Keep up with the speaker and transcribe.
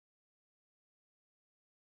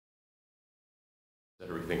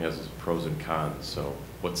Everything has its pros and cons. So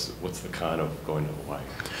what's the con of going to Hawaii?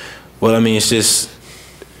 Well, I mean,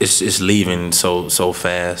 it's leaving so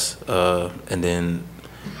fast, and then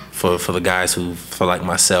for the guys for like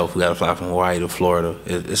myself, who got to fly from Hawaii to Florida,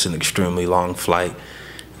 it's an extremely long flight,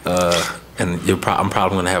 and I'm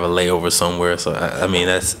probably going to have a layover somewhere. So I mean,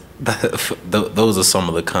 those are some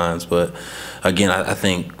of the cons. But again, I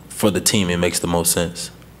think for the team, it makes the most sense.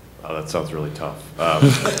 Oh, that sounds really tough.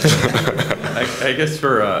 I guess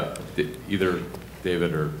for either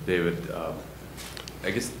David or David,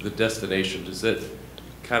 I guess the destination, does it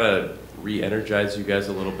kind of re-energize you guys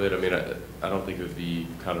a little bit? I mean, I don't think it would be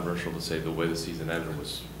controversial to say the way the season ended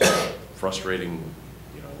was frustrating,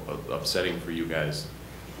 upsetting for you guys.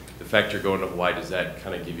 The fact you're going to Hawaii, does that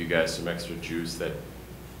kind of give you guys some extra juice that,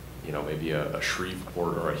 maybe a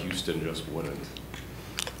Shreveport or a Houston just wouldn't?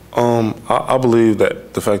 I believe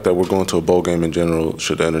that the fact that we're going to a bowl game in general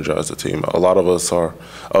should energize the team. A lot of us are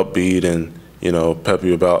upbeat and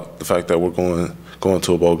peppy about the fact that we're going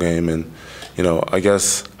to a bowl game, and I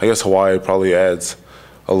guess Hawaii probably adds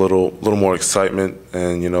a little more excitement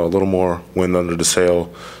and a little more wind under the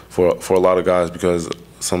sail for a lot of guys, because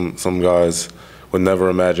some guys would never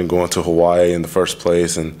imagine going to Hawaii in the first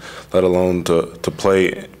place, and let alone to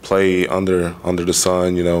play under the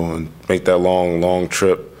sun, and make that long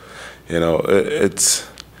trip. It's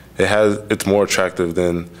more attractive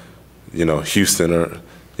than Houston or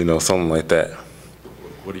something like that.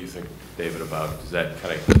 What do you think, David, about, does that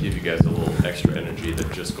kind of give you guys a little extra energy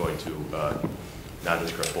that just going to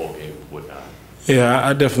nondescript bowl game would not? Yeah,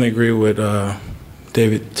 I definitely agree with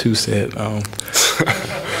David too said.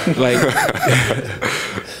 Like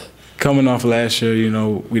coming off last year,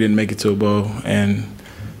 we didn't make it to a bowl, and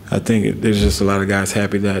I think there's just a lot of guys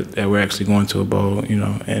happy that we're actually going to a bowl,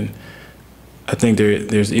 and I think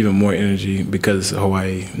there's even more energy because of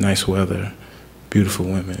Hawaii, nice weather, beautiful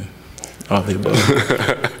women, all the above.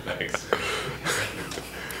 Thanks.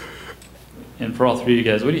 And for all three of you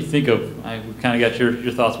guys, what do you think of, we kind of got your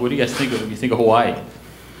thoughts, what do you guys think of when you think of Hawaii?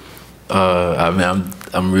 I mean,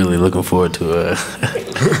 I'm really looking forward to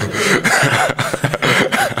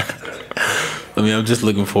I mean, I'm just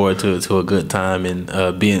looking forward to a good time, and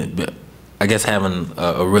I guess having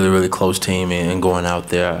a really close team and going out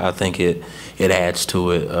there, I think it adds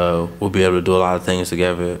to it. We'll be able to do a lot of things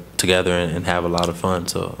together and have a lot of fun.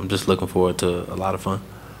 So I'm just looking forward to a lot of fun.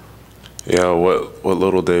 Yeah, what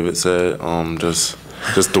little David said, just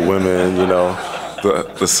the women,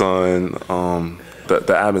 the sun,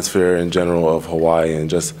 the atmosphere in general of Hawaii, and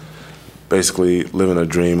just basically living a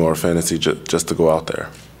dream or a fantasy just to go out there.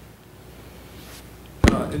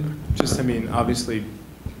 I mean, obviously,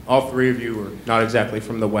 all three of you are not exactly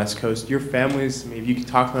from the West Coast. Your families, maybe you could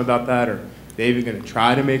talk to them about that, or are they even going to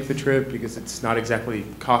try to make the trip because it's not exactly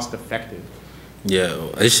cost effective? Yeah,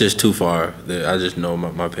 it's just too far. I just know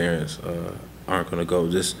my parents aren't going to go,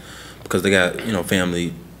 just because they got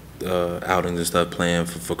family outings and stuff planned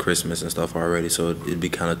for Christmas and stuff already. So it'd be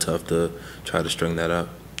kind of tough to try to string that up.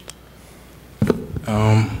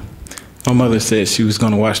 My mother said she was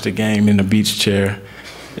going to watch the game in the beach chair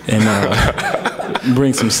and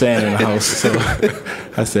bring some sand in the house. So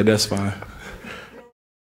I said, that's fine.